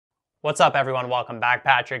What's up everyone, welcome back.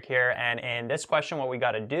 Patrick here, and in this question what we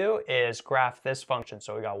got to do is graph this function.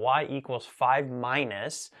 So we got y equals 5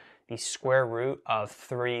 minus the square root of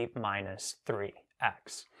 3 minus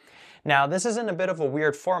 3x. Now this is in a bit of a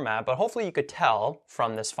weird format, but hopefully you could tell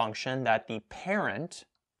from this function that the parent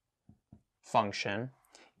function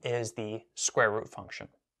is the square root function,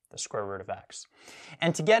 the square root of x.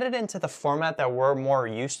 And to get it into the format that we're more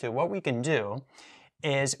used to, what we can do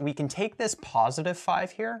is we can take this positive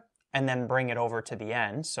 5 here and then bring it over to the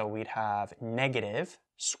end. So we'd have negative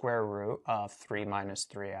square root of 3 minus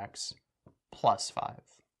 3x plus 5,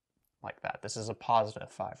 like that. This is a positive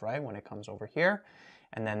 5, right, when it comes over here.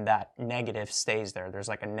 And then that negative stays there. There's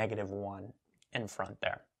like a negative 1 in front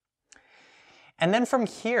there. And then from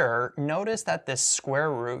here, notice that this square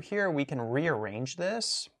root here, we can rearrange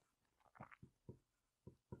this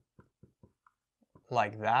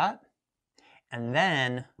like that. And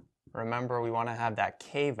then remember, we want to have that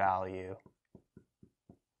k value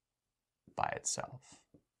by itself.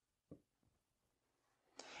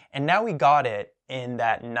 And now we got it in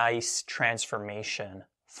that nice transformation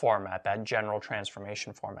format, that general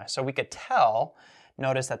transformation format. So we could tell,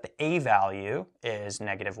 notice that the a value is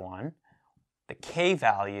negative 1, the k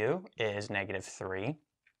value is negative 3,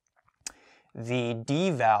 the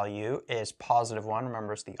d value is positive 1,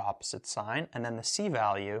 remember it's the opposite sign, and then the c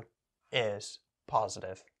value is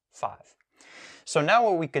positive 5. So now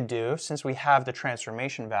what we could do, since we have the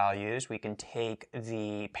transformation values, we can take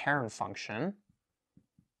the parent function.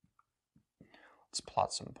 Let's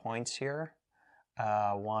plot some points here.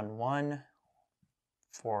 1, 1,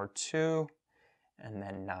 4, 2, and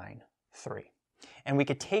then 9, 3. And we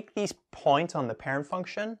could take these points on the parent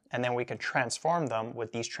function, and then we could transform them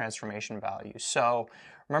with these transformation values. So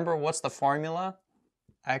remember, what's the formula?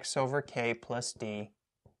 X over k plus d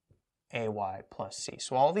ay plus c.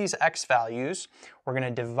 So all these x values, we're going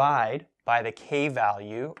to divide by the k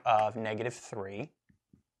value of negative 3.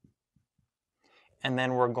 And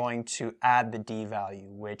then we're going to add the d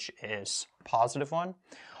value, which is positive 1.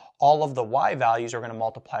 All of the y values are going to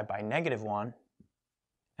multiply by negative 1.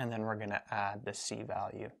 And then we're going to add the c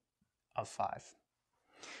value of 5.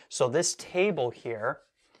 So this table here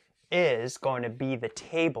is going to be the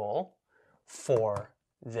table for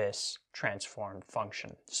this transformed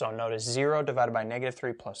function. So notice 0 divided by negative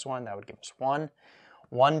 3 plus 1, that would give us 1.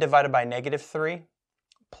 1 divided by negative 3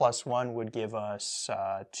 plus 1 would give us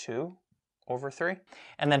 2 over 3.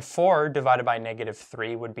 And then 4 divided by negative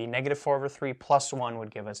 3 would be negative 4 over 3 plus 1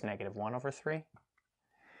 would give us negative 1 over 3.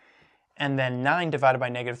 And then 9 divided by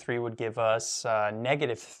negative 3 would give us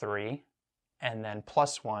negative 3. And then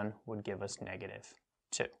plus 1 would give us negative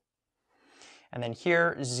 2. And then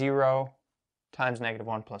here, 0 times negative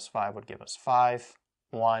 1 plus 5 would give us 5.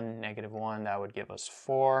 1, negative 1, that would give us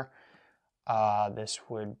 4. This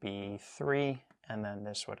would be 3, and then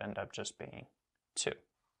this would end up just being 2,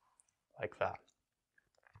 like that.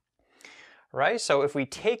 Right, so if we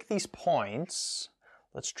take these points,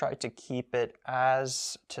 let's try to keep it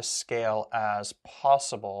as to scale as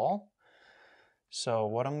possible. So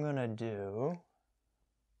what I'm going to do,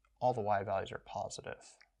 all the y values are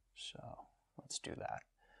positive, so let's do that.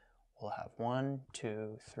 We'll have 1,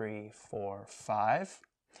 2, 3, 4, 5.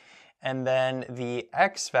 And then the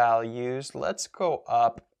x values, let's go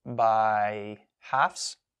up by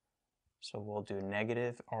halves. So we'll do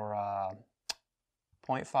negative or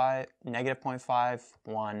 0.5, negative 0.5,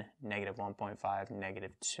 1, negative 1.5,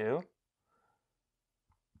 negative 2.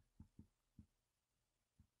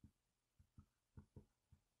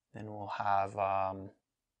 Then we'll have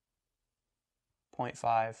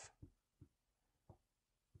 0.5.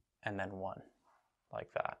 And then 1,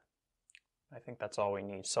 like that. I think that's all we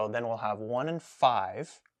need. So then we'll have 1 and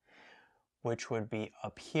 5, which would be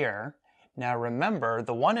up here. Now remember,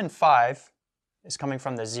 the 1 and 5 is coming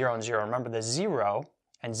from the 0 and 0. Remember, the 0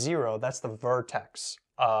 and 0, that's the vertex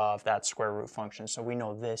of that square root function. So we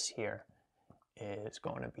know this here is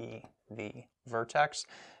going to be the vertex.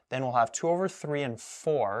 Then we'll have 2 over 3 and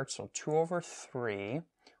 4. So 2 over 3,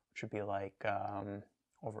 which would be like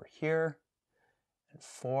over here. And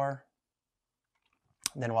 4.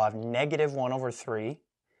 Then we'll have negative 1 over 3.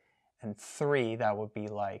 And 3, that would be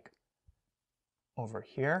like over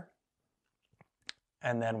here.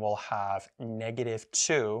 And then we'll have negative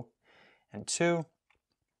 2 and 2.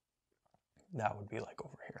 That would be like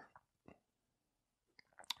over here.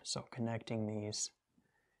 So connecting these,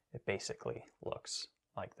 it basically looks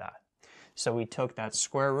like that. So we took that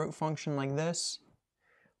square root function like this,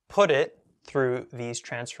 put it through these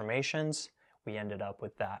transformations, we ended up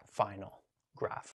with that final graph.